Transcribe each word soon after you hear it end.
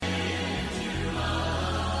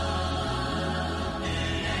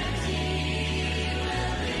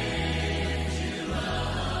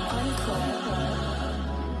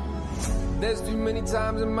There's too many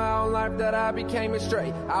times in my own life that I became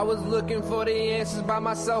astray. I was looking for the answers by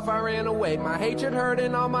myself, I ran away. My hatred, hurt,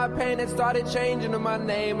 and all my pain had started changing to my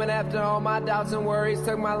name. And after all my doubts and worries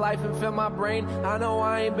took my life and filled my brain, I know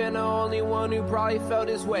I ain't been the only one who probably felt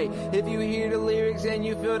this way. If you hear the lyrics and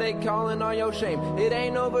you feel they calling on your shame, it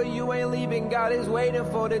ain't over, you ain't leaving. God is waiting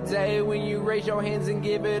for the day when you raise your hands and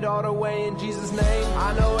give it all away in Jesus' name.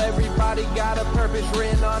 I know everybody got a purpose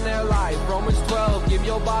written on their life. Romans 12, give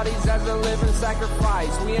your bodies as a living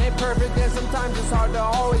sacrifice. We ain't perfect and sometimes it's hard to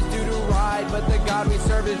always do the right, but the God we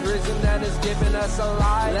serve is risen and is giving us a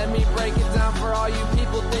life. Let me break it down for all you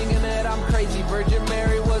people thinking that I'm crazy. Virgin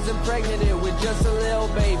Mary was impregnated with just a little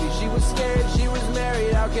baby. She was scared, she was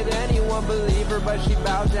married, how could anyone believe her? But she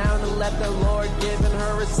bowed down and let the Lord give and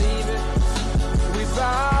her receive it. We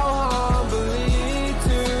bow humbly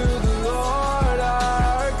to the Lord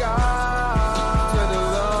our God, to the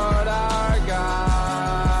Lord our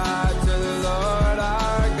God, to the Lord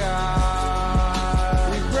our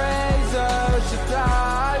God. We praise El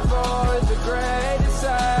Shaddai for the greatest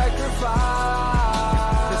sacrifice,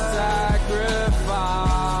 the sacrifice,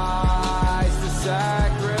 the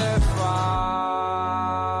sacrifice.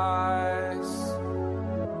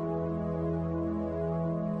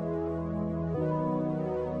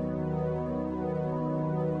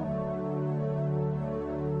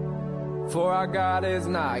 For our God is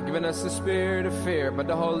not giving us a spirit of fear, but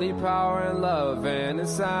the holy power and love and a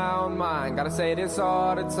sound mind. Gotta say this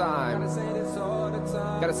all the time. Gotta say this all the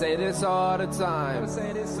time. Gotta say this all the time. Gotta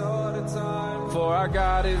say this all the time. For our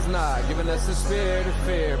God is not giving us a spirit of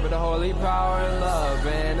fear, but the holy power and love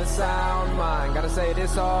and a sound mind. Gotta say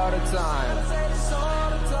this all the time.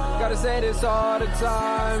 Gotta say this all the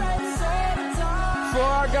time. For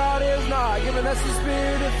our God is not giving us the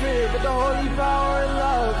spirit of fear, but the holy power and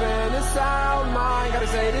love and a sound mind. Gotta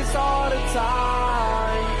say this all the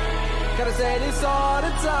time. Gotta say this all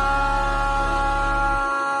the time.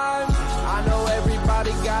 I know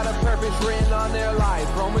everybody got a purpose written on their life.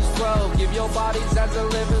 Romans 12, give your bodies as a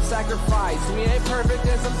living sacrifice. We ain't perfect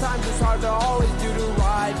and sometimes it's hard to always do the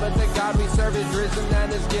right, but the God we serve is risen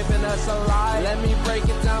and is giving us a life. Let me break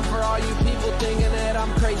it down for all you people thinking that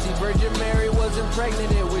I'm crazy. Virgin Mary was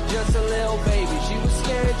impregnated with just a little baby. She was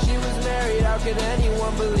scared, she was married, how could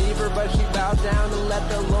anyone believe her? But she bowed down and let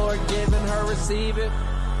the Lord give and her receive it.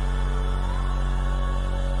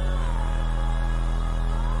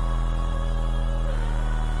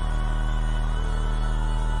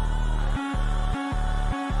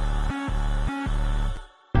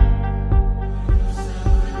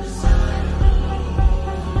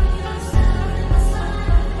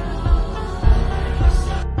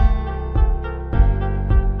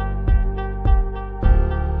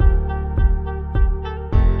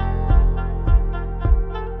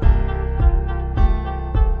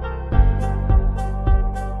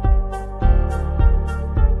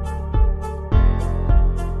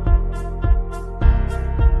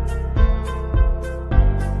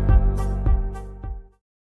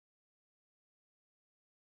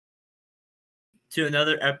 To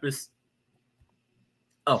another episode.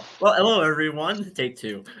 Oh, well, hello everyone. Take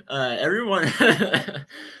two. Everyone,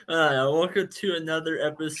 welcome to another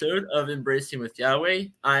episode of Embracing with Yahweh.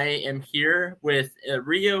 I am here with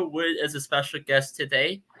Rio Wood as a special guest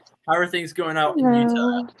today. How are things going out in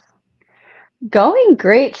Utah? Going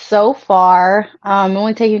great so far. I'm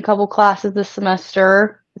only taking a couple classes this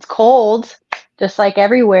semester. It's cold, just like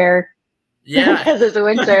everywhere. Yeah, because it's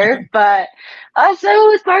winter. But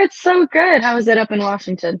so far it's so good. How is it up in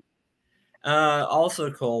Washington? Also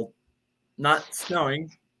cold. Not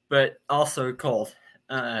snowing, but also cold.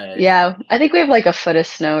 Yeah, I think we have like a foot of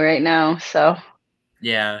snow right now. So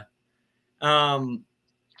yeah.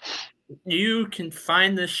 You can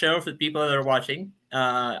find this show for the people that are watching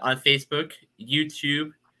on Facebook,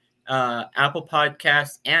 YouTube, Apple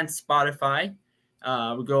Podcasts, and Spotify.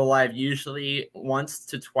 We go live usually once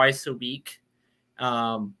to twice a week.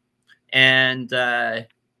 And I,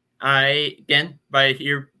 again,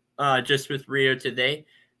 here just with Rio today.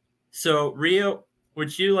 So, Rio,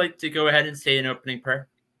 would you like to go ahead and say an opening prayer?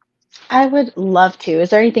 I would love to.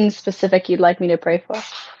 Is there anything specific you'd like me to pray for?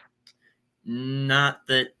 Not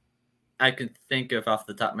that I can think of off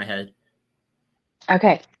the top of my head.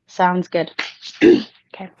 Okay, sounds good.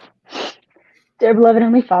 Okay. Dear beloved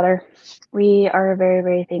Heavenly Father, we are very,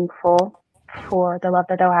 very thankful for the love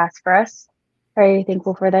that Thou hast for us. Very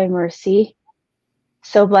thankful for Thy mercy.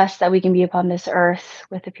 So blessed that we can be upon this earth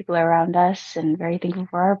with the people around us, and very thankful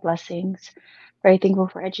for our blessings. Very thankful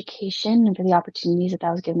for education and for the opportunities that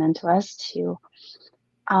Thou hast given unto us to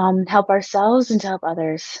help ourselves and to help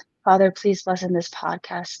others. Father, please bless in this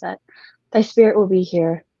podcast that Thy Spirit will be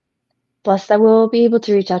here Bless that we'll be able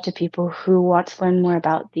to reach out to people who want to learn more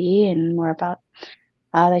about thee and more about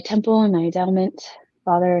thy temple and thy endowment.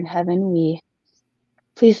 Father in heaven, we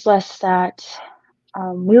please bless that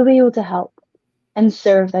we'll be able to help and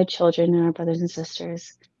serve thy children and our brothers and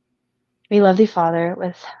sisters. We love thee, Father,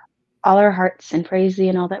 with all our hearts, and praise thee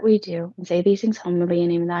in all that we do, and say these things humbly in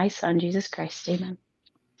the name of thy Son, Jesus Christ. Amen.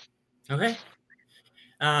 Okay.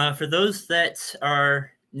 For those that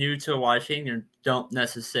are new to watching and don't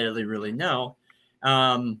necessarily really know,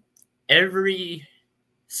 every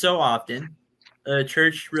so often, the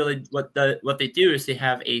church really what they do is they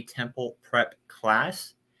have a temple prep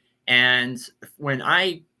class, and when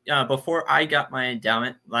I before I got my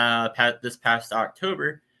endowment this past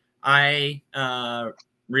October, I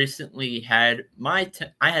recently had I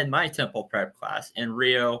had my temple prep class, and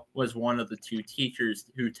Rio was one of the two teachers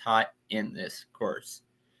who taught in this course.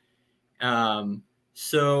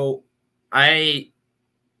 So I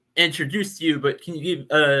introduced you, but can you give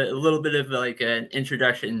a little bit of like an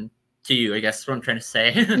introduction to you? I guess is what I'm trying to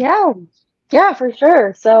say. Yeah, for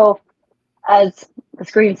sure. So, as the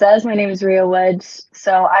screen says, my name is Rio Wood.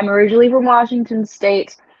 So, I'm originally from Washington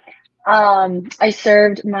State. I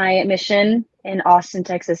served my mission in Austin,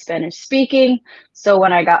 Texas, Spanish speaking. So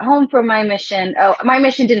when I got home from my mission, my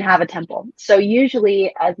mission didn't have a temple. So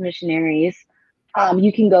usually as missionaries,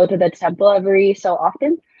 you can go to the temple every so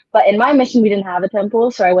often. But in my mission, we didn't have a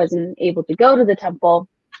temple, so I wasn't able to go to the temple.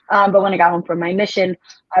 But when I got home from my mission,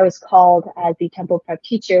 I was called as the temple prep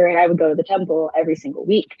teacher, and I would go to the temple every single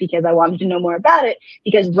week because I wanted to know more about it.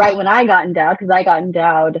 Because right when I got endowed, because I got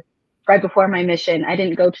endowed right before my mission, I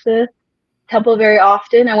didn't go to the temple very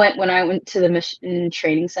often. I went when I went to the mission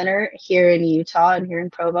training center here in Utah and here in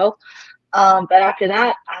Provo. But after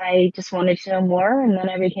that, I just wanted to know more, and then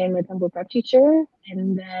I became a temple prep teacher,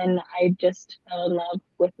 and then I just fell in love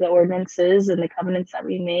with the ordinances and the covenants that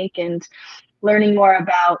we make, and learning more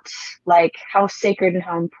about like how sacred and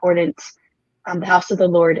how important the house of the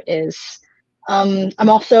Lord is. I'm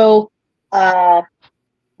also a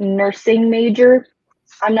nursing major.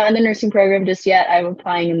 I'm not in the nursing program just yet. I'm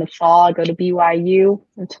applying in the fall. I go to BYU.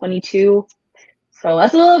 I'm 22. So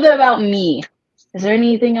that's a little bit about me. Is there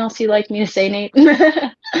anything else you'd like me to say, Nate?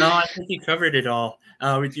 No, I think you covered it all.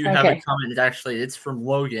 We do have a comment. Actually, it's from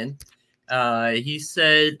Logan. He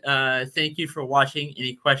said, "Thank you for watching.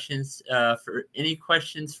 Any questions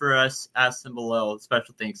for us? Ask them below.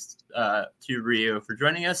 Special thanks to Rio for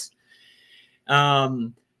joining us."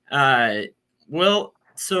 Well,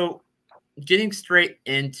 so getting straight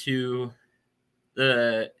into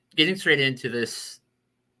this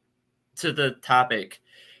to the topic.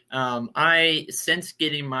 I since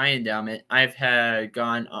getting my endowment, I've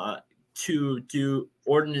gone to do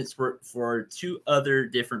ordinance work for two other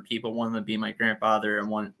different people. One would be my grandfather, and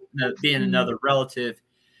one being another relative.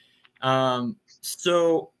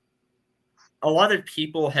 So a lot of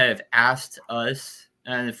people have asked us,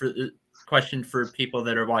 and for the question for people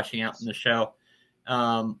that are watching out in the show,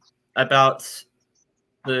 about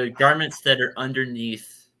the garments that are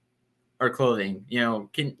underneath our clothing.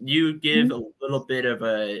 Can you give a little bit of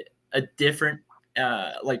a different,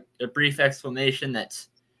 like a brief explanation that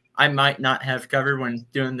I might not have covered when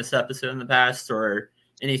doing this episode in the past, or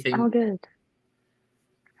anything? Oh, good.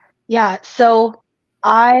 Yeah, so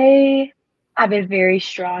I have a very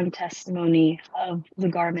strong testimony of the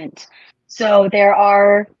garment. So there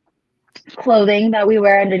are clothing that we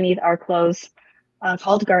wear underneath our clothes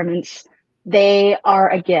called garments. They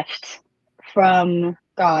are a gift from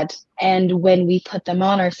God. And when we put them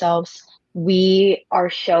on ourselves, we are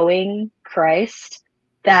showing Christ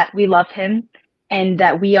that we love him and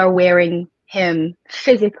that we are wearing him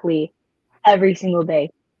physically every single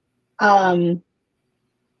day.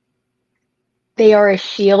 They are a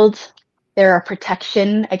shield. They're a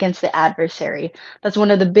protection against the adversary. That's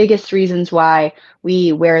one of the biggest reasons why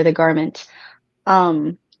we wear the garment,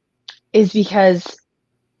 is because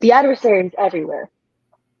the adversary is everywhere.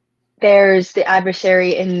 There's the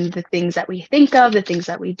adversary in the things that we think of, the things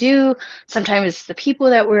that we do. Sometimes it's the people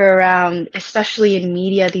that we're around, especially in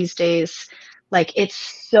media these days. Like,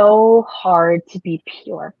 it's so hard to be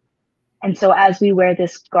pure. And so as we wear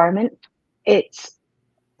this garment, it's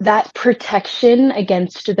that protection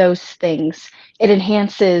against those things. It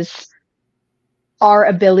enhances our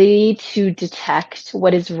ability to detect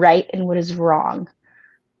what is right and what is wrong.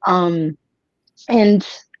 And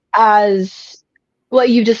as what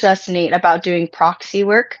you discussed, Nate, about doing proxy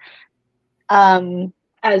work,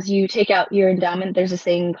 as you take out your endowment, there's a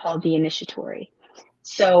thing called the initiatory.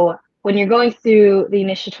 So when you're going through the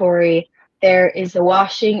initiatory, there is the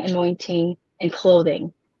washing, anointing, and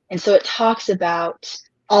clothing. And so it talks about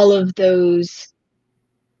all of those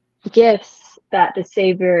gifts that the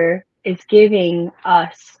Savior is giving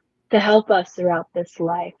us to help us throughout this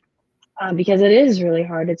life. Because it is really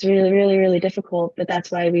hard. It's really, really, really difficult, but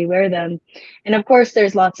that's why we wear them. And of course,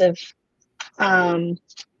 there's lots of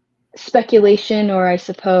speculation, or I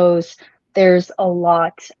suppose there's a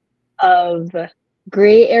lot of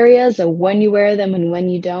gray areas of when you wear them and when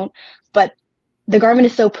you don't. But the garment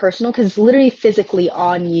is so personal because it's literally physically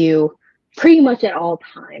on you pretty much at all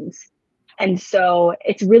times. And so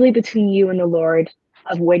it's really between you and the Lord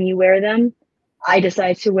of when you wear them. I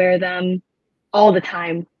decide to wear them all the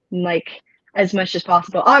time, like as much as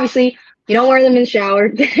possible. Obviously, you don't wear them in the shower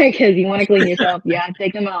because you want to clean yourself. Yeah,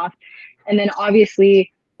 take them off. And then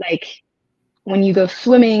obviously, like when you go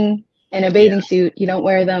swimming in a bathing suit, you don't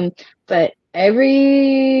wear them. But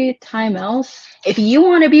every time else, if you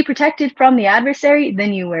want to be protected from the adversary,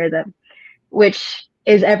 then you wear them, which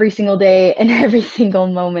is every single day and every single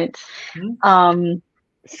moment.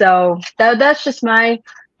 So that's just my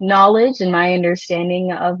knowledge and my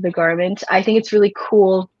understanding of the garment. I think it's really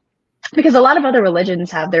cool because a lot of other religions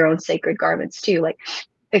have their own sacred garments too. Like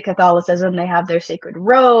in Catholicism, they have their sacred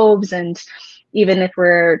robes, and even if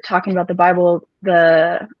we're talking about the Bible,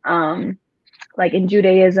 the like in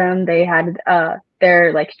Judaism, they had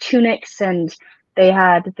their like tunics, and they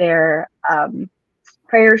had their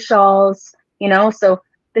prayer shawls, so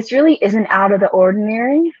this really isn't out of the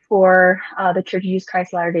ordinary for the Church of Jesus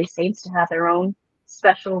Christ Latter-day Saints to have their own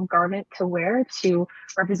special garment to wear to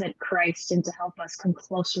represent Christ and to help us come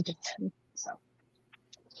closer to him. So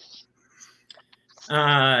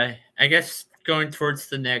I guess going towards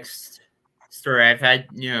the next story, I've had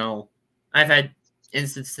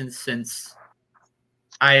instances since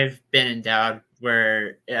I've been endowed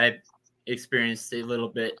where I've experienced a little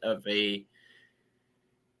bit of a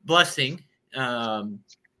blessing of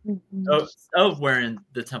wearing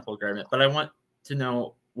the temple garment. But I want to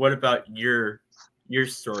know, what about your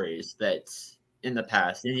stories that's in the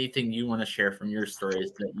past? Anything you want to share from your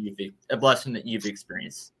stories that a blessing that you've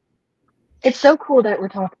experienced? It's so cool that we're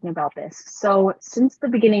talking about this. So since the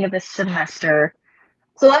beginning of this semester,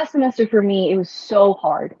 so last semester for me, it was so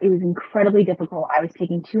hard. It was incredibly difficult. I was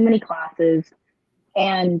taking too many classes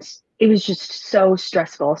and it was just so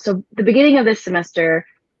stressful. So the beginning of this semester,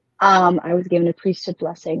 I was given a priesthood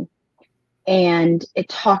blessing, and it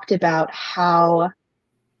talked about how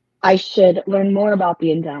I should learn more about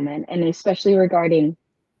the endowment, and especially regarding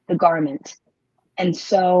the garment. And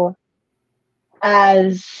so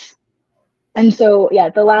the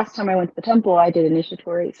last time I went to the temple, I did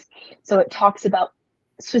initiatories. So it talks about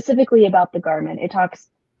specifically about the garment. It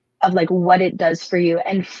talks of like what it does for you.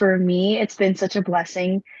 And for me, it's been such a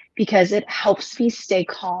blessing because it helps me stay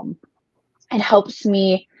calm. It helps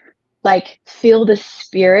me like feel the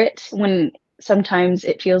spirit when sometimes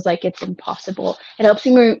it feels like it's impossible. It helps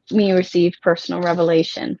me receive personal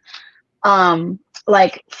revelation.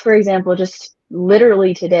 Like for example, just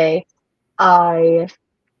literally today, I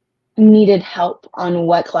needed help on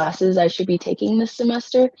what classes I should be taking this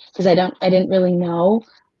semester because I didn't really know,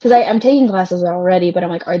 because I'm taking classes already, but I'm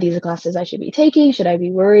like, are these the classes I should be taking? Should I be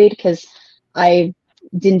worried? Because I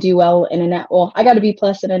didn't do well in I got a B+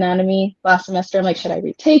 in anatomy last semester. I'm like, should I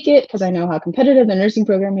retake it? Because I know how competitive the nursing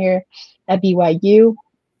program here at BYU.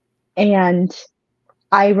 And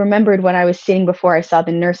I remembered when I was sitting before I saw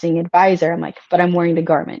the nursing advisor, I'm like, but I'm wearing the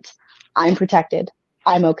garment. I'm protected.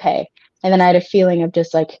 I'm okay. And then I had a feeling of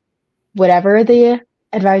just like, whatever the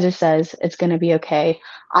advisor says, it's going to be okay.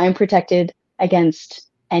 I'm protected against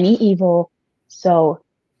any evil, so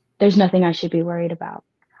there's nothing I should be worried about.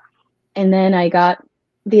 And then I got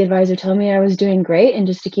the advisor telling me I was doing great and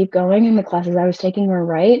just to keep going, and the classes I was taking were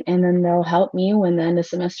right, and then they'll help me when the end of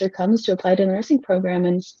semester comes to apply to the nursing program.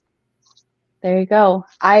 And there you go.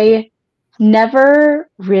 I never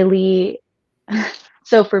really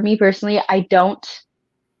so for me personally, I don't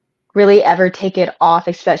really ever take it off,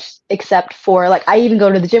 except for like I even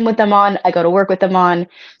go to the gym with them on, I go to work with them on.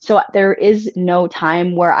 So there is no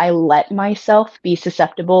time where I let myself be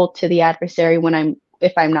susceptible to the adversary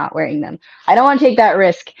if I'm not wearing them. I don't want to take that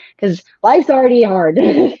risk because life's already hard.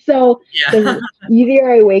 So the easier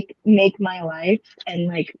I make my life, and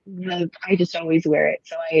like I just always wear it.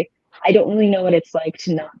 So I don't really know what it's like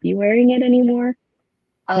to not be wearing it anymore.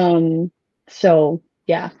 So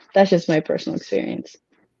yeah, that's just my personal experience.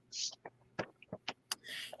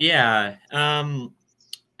 Yeah.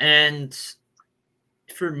 And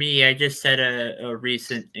for me, I just had a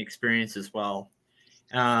recent experience as well.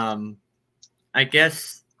 I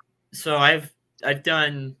guess so. I've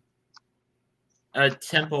done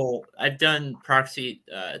I've done proxy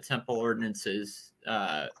temple ordinances,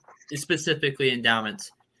 specifically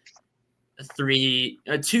endowments,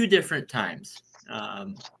 two different times.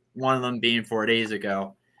 One of them being 4 days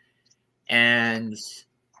ago. And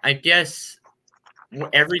I guess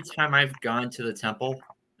every time I've gone to the temple,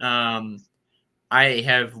 I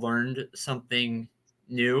have learned something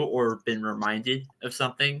new or been reminded of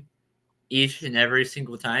something each and every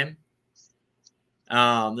single time.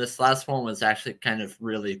 This last one was actually kind of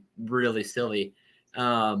really, really silly.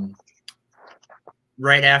 Right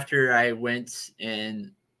after I went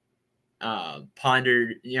and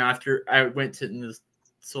pondered, after I went to the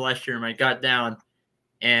celestial room, I got down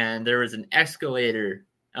and there was an escalator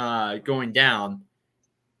going down.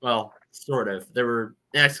 Well, sort of. There were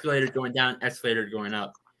an escalator going down, escalator going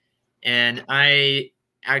up. And I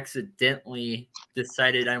accidentally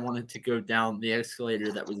decided I wanted to go down the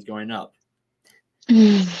escalator that was going up.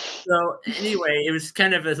 So anyway, it was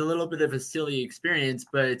kind of a little bit of a silly experience,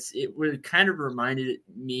 but it would kind of reminded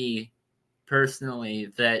me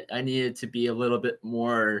personally that I needed to be a little bit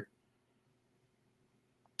more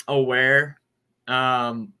aware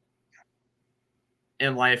in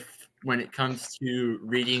life when it comes to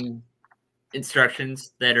reading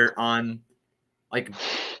instructions that are on like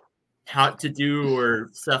how to do or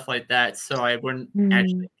stuff like that, so I wouldn't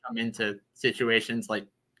actually come into situations like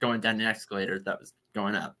going down an escalator that was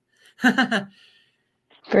going up.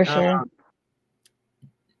 For sure.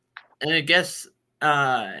 And I guess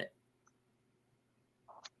that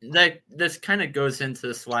this kind of goes into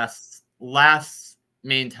this last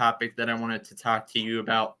main topic that I wanted to talk to you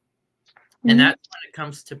about, and that's when it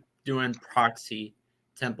comes to doing proxy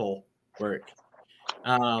temple work.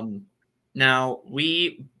 Now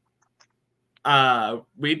we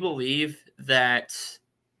believe that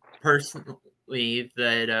personally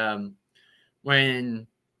that when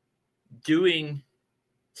doing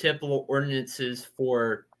temple ordinances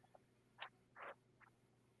for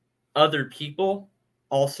other people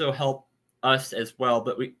also help us as well.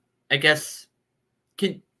 But I guess,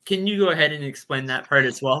 can you go ahead and explain that part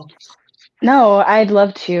as well? No, I'd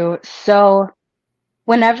love to. So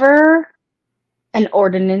whenever an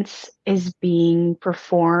ordinance is being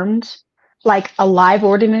performed, like a live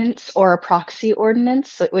ordinance or a proxy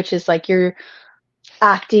ordinance, which is like you're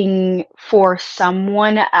acting for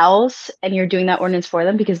someone else and you're doing that ordinance for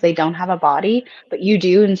them because they don't have a body, but you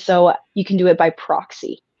do, and so you can do it by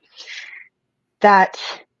proxy. That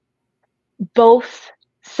both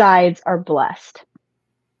sides are blessed.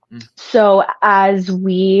 So as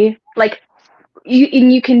we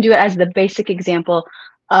you can do it as the basic example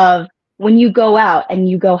of when you go out and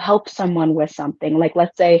you go help someone with something. Like,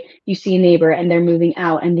 let's say you see a neighbor and they're moving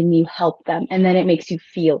out and then you help them and then it makes you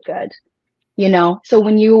feel good. So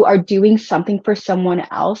when you are doing something for someone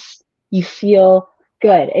else, you feel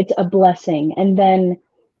good. It's a blessing. And then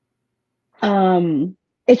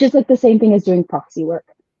it's just like the same thing as doing proxy work.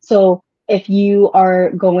 So if you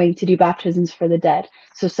are going to do baptisms for the dead,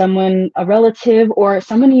 so someone, a relative or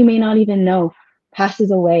someone you may not even know,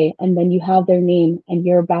 passes away and then you have their name and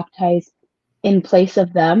you're baptized in place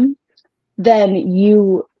of them, then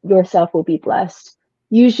you yourself will be blessed.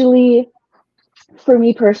 Usually, for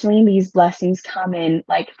me personally, these blessings come in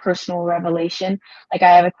like personal revelation. Like,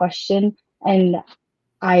 I have a question and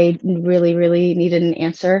I really, really needed an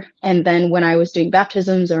answer. And then when I was doing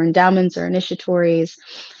baptisms or endowments or initiatories,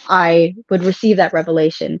 I would receive that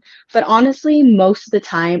revelation. But honestly, most of the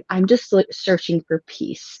time, I'm just searching for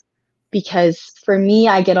peace. Because for me,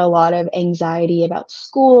 I get a lot of anxiety about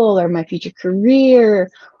school or my future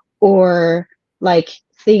career, or like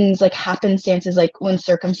things like happenstances, like when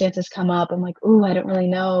circumstances come up, I'm like, oh, I don't really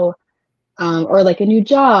know. Or like a new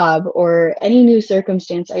job or any new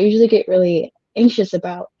circumstance, I usually get really anxious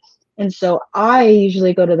about. And so I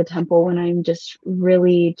usually go to the temple when I'm just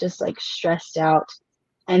really just like stressed out,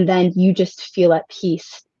 and then you just feel at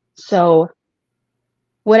peace. So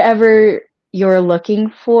whatever you're looking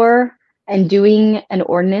for and doing an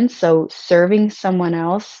ordinance, so serving someone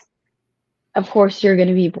else, of course you're going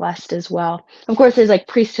to be blessed as well. Of course, there's like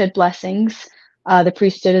priesthood blessings. The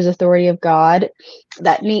priesthood is authority of God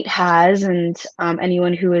that Nate has, and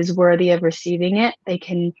anyone who is worthy of receiving it, they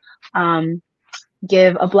can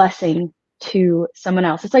give a blessing to someone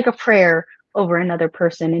else. It's like a prayer over another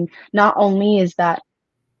person. And not only is that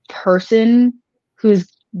person who's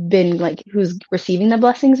receiving the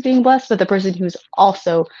blessings being blessed, but the person who's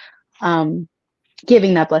also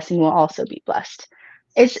giving that blessing will also be blessed.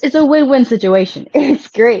 It's a win-win situation. It's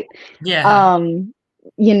great. Yeah.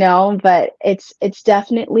 But it's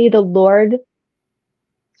definitely the Lord.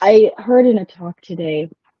 I heard in a talk today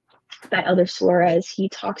by Elder Suarez, he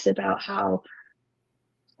talks about how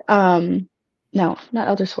no, not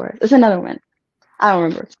Elder Suarez. It's another one. I don't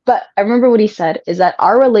remember, but I remember what he said is that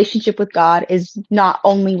our relationship with God is not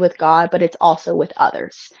only with God, but it's also with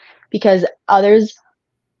others, because others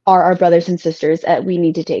are our brothers and sisters that we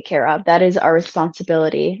need to take care of. That is our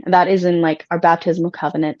responsibility. And that is in like our baptismal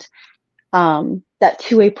covenant. That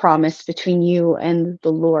two-way promise between you and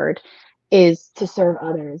the Lord is to serve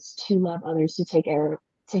others, to love others, to take care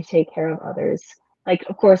of others. Like,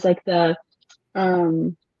 of course, like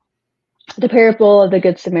um the parable of the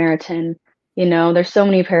Good Samaritan. You know, there's so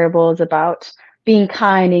many parables about being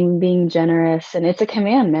kind and being generous, and it's a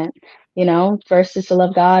commandment. You know, first is to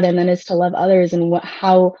love God, and then is to love others. And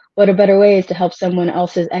what a better way is to help someone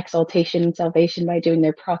else's exaltation and salvation by doing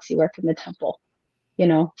their proxy work in the temple. You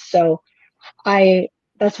know, so I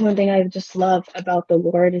that's one thing I just love about the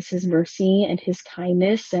Lord is His mercy and His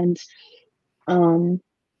kindness, and um,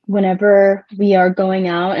 whenever we are going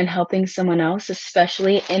out and helping someone else,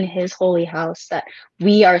 especially in His holy house, that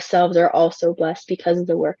we ourselves are also blessed because of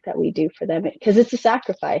the work that we do for them, because it's a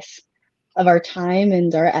sacrifice of our time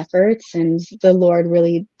and our efforts, and the Lord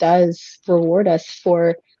really does reward us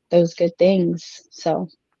for those good things. So,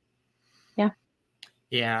 yeah.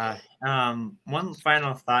 Yeah. One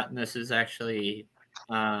final thought, and this is actually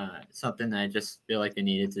something that I just feel like I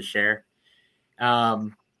needed to share.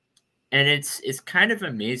 And it's kind of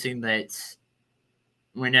amazing that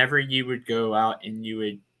whenever you would go out and you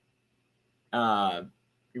would uh,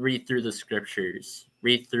 read through the scriptures,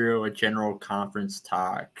 read through a general conference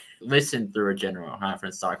talk, listen through a general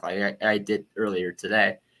conference talk like I did earlier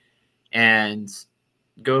today, and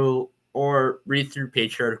go or read through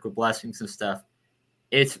patriarchal blessings and stuff.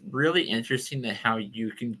 It's really interesting that how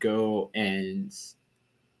you can go and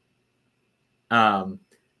um,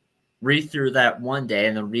 read through that one day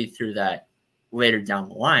and then read through that later down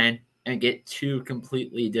the line and get two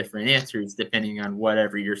completely different answers depending on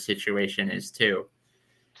whatever your situation is too.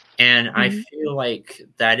 And I feel like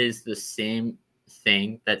that is the same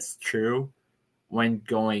thing that's true when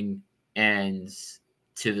going and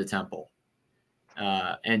to the temple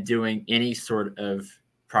and doing any sort of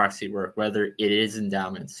proxy work, whether it is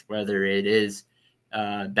endowments, whether it is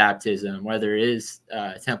baptism, whether it is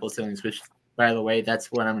temple sealings, which, by the way,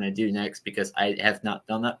 that's what I'm going to do next because I have not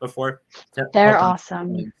done that before. They're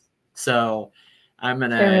awesome. So I'm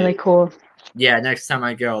going to. They're really cool. Yeah, next time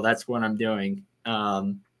I go, that's what I'm doing.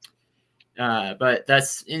 But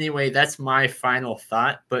that's my final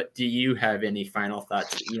thought. But do you have any final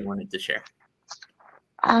thoughts that you wanted to share?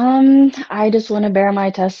 I just want to bear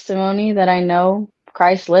my testimony that I know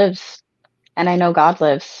Christ lives, and I know God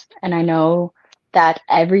lives, and I know that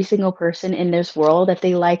every single person in this world, if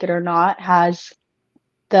they like it or not, has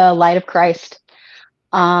the light of Christ.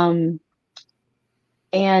 And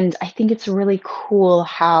I think it's really cool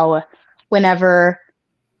how whenever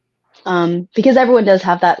because everyone does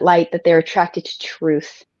have that light that they're attracted to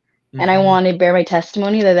truth. And I want to bear my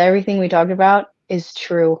testimony that everything we talked about is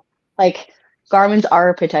true. Like, garments are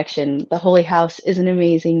a protection. The holy house is an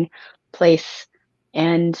amazing place.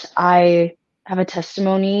 And I have a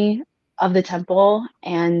testimony of the temple,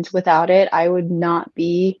 and without it, I would not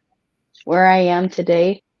be where I am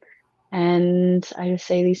today. And I just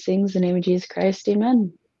say these things in the name of Jesus Christ.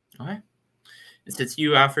 Amen. Okay. Since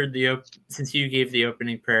you gave the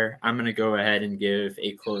opening prayer, I'm going to go ahead and give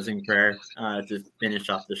a closing prayer to finish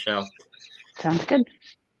off the show. Sounds good.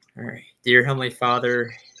 All right. Dear Heavenly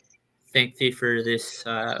Father, thank Thee for this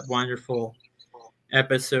wonderful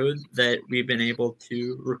episode that we've been able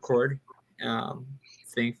to record.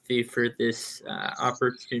 Thank Thee for this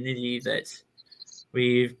opportunity that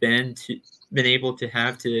we've been able to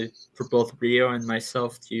have for both Rio and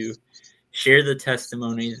myself to share the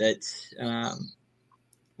testimony that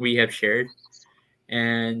we have shared,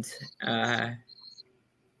 and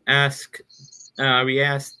we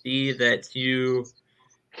ask Thee that You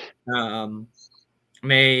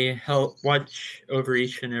may help watch over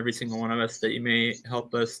each and every single one of us, that You may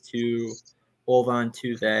help us to hold on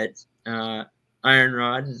to that iron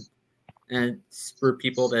rod, and for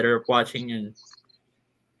people that are watching and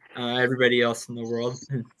everybody else in the world.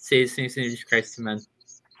 Say His name, Jesus Christ, amen.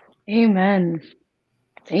 Amen.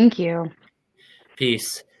 Thank you.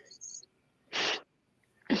 Peace.